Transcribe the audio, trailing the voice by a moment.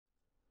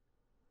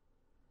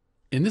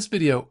In this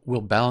video, we'll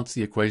balance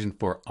the equation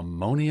for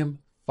ammonium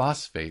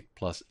phosphate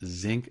plus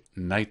zinc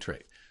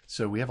nitrate.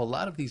 So we have a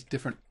lot of these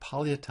different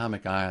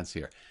polyatomic ions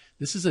here.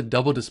 This is a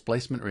double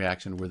displacement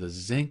reaction where the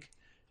zinc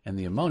and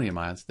the ammonium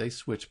ions, they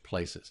switch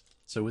places.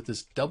 So with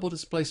this double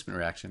displacement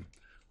reaction,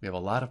 we have a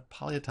lot of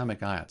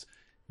polyatomic ions.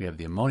 We have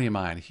the ammonium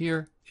ion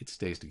here, it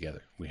stays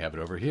together. We have it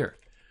over here.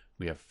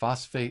 We have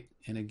phosphate,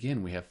 and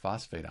again we have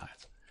phosphate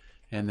ions.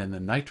 And then the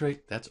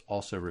nitrate, that's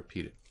also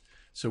repeated.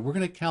 So we're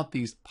going to count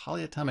these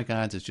polyatomic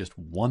ions as just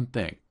one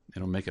thing.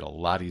 It'll make it a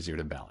lot easier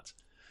to balance.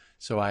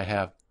 So I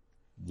have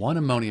one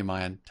ammonium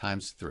ion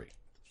times 3.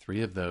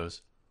 3 of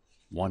those,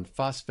 one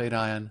phosphate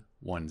ion,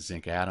 one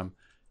zinc atom,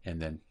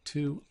 and then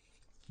 2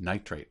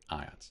 nitrate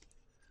ions.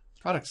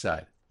 Product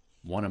side,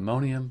 1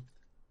 ammonium,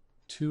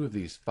 2 of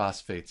these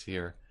phosphates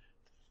here,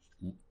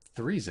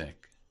 3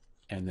 zinc,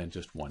 and then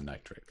just 1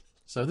 nitrate.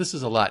 So this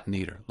is a lot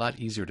neater, a lot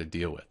easier to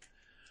deal with.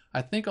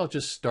 I think I'll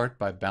just start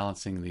by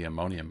balancing the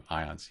ammonium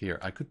ions here.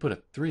 I could put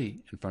a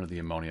 3 in front of the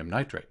ammonium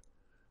nitrate.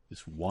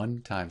 This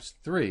 1 times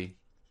 3,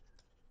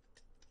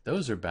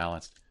 those are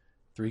balanced.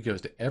 3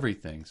 goes to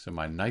everything, so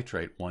my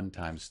nitrate 1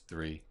 times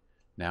 3.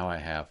 Now I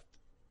have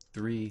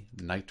 3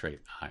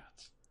 nitrate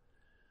ions.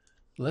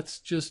 Let's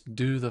just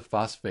do the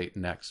phosphate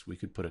next. We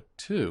could put a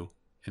 2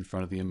 in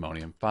front of the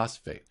ammonium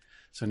phosphate.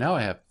 So now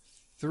I have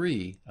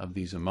 3 of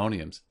these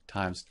ammoniums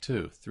times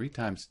 2. 3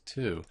 times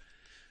 2,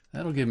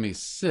 that'll give me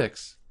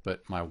 6.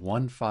 But my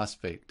 1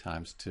 phosphate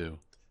times 2,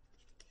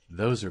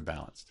 those are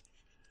balanced.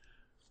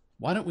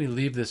 Why don't we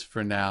leave this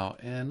for now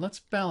and let's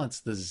balance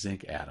the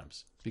zinc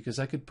atoms, because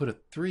I could put a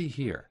 3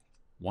 here.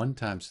 1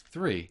 times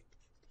 3,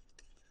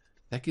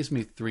 that gives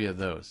me 3 of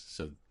those.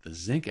 So the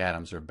zinc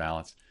atoms are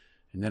balanced.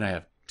 And then I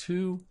have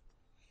 2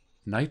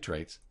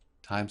 nitrates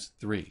times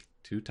 3.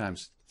 2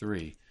 times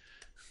 3,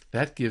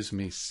 that gives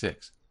me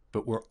 6.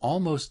 But we're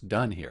almost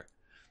done here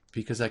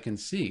because I can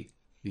see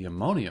the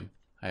ammonium,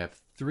 I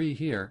have 3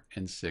 here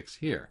and 6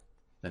 here.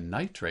 The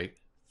nitrate,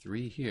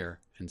 3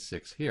 here and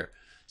 6 here.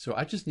 So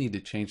I just need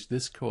to change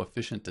this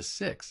coefficient to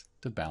 6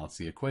 to balance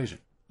the equation.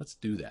 Let's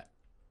do that.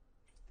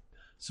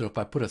 So if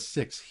I put a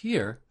 6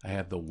 here, I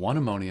have the 1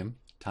 ammonium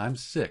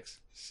times 6.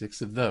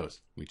 6 of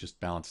those. We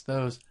just balanced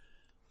those.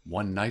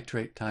 1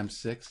 nitrate times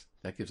 6.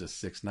 That gives us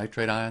 6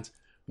 nitrate ions.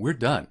 We're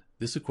done.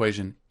 This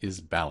equation is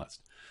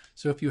balanced.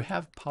 So if you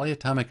have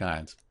polyatomic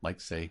ions,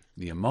 like say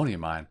the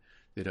ammonium ion,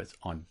 that is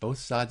on both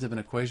sides of an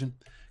equation,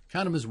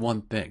 count them as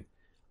one thing.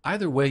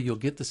 Either way, you'll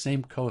get the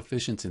same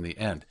coefficients in the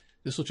end.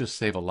 This will just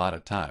save a lot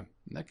of time.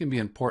 And that can be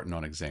important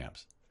on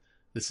exams.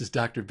 This is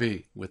Dr.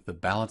 B with the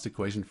balance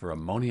equation for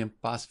ammonium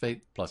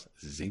phosphate plus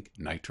zinc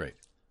nitrate.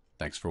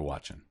 Thanks for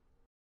watching.